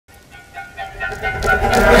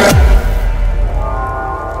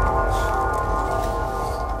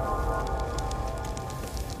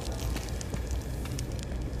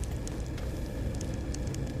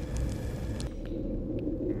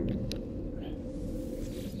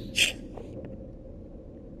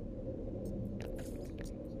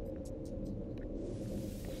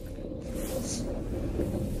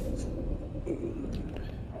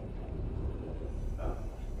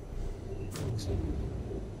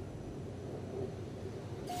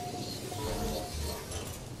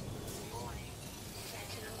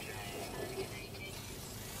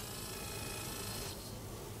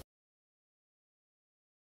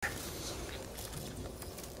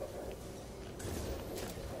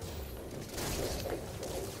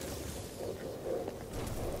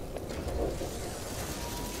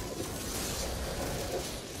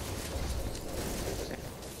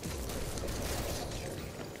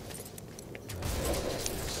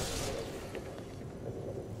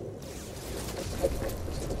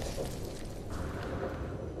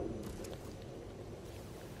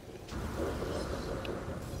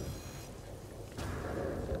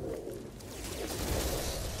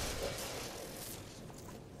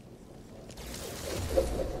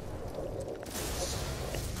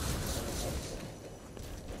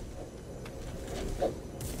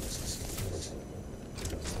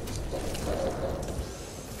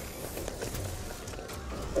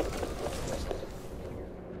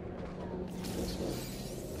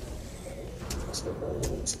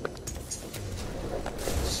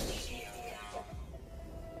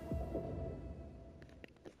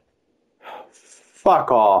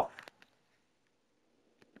Fuck off.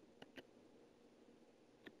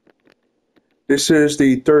 This is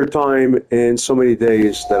the third time in so many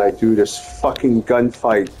days that I do this fucking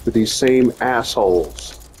gunfight with these same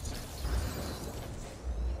assholes.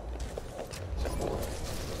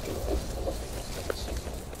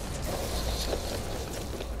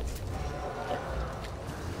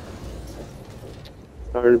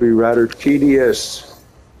 Starting to be rather tedious.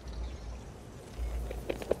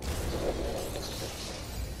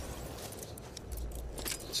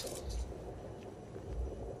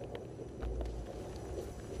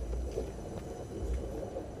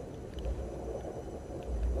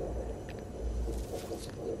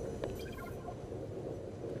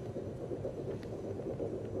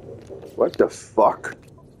 What the fuck?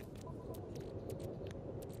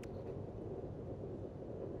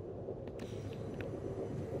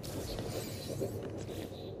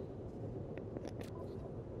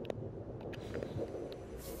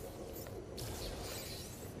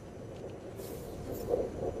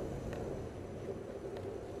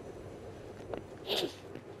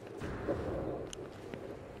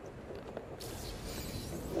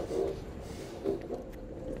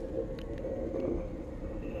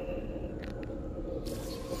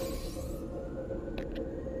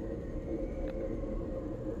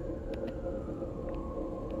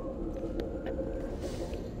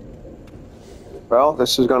 Well,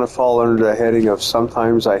 this is going to fall under the heading of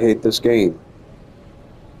sometimes I hate this game.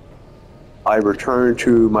 I returned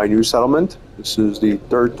to my new settlement. This is the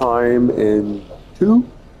third time in 2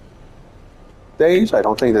 days. I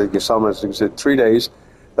don't think that the settlement is in 3 days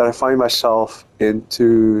that I find myself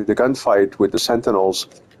into the gunfight with the sentinels,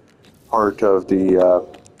 part of the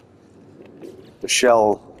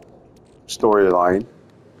shell storyline.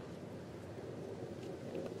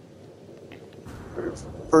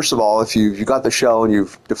 First of all, if you got the shell and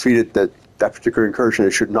you've defeated that particular incursion,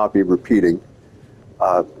 it should not be repeating.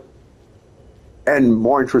 And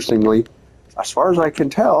more interestingly, as far as I can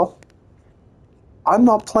tell, I'm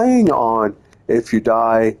not playing on if you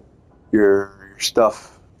die, your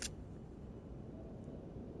stuff,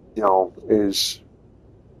 you know, is,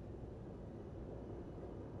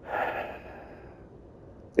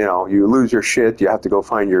 you know, you lose your shit, you have to go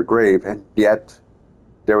find your grave, and yet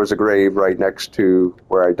there was a grave right next to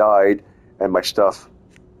where I died, and my stuff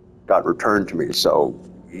got returned to me, so,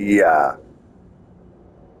 yeah.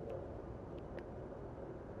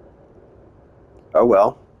 Oh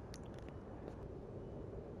well.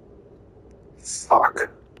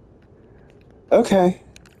 Fuck. Okay.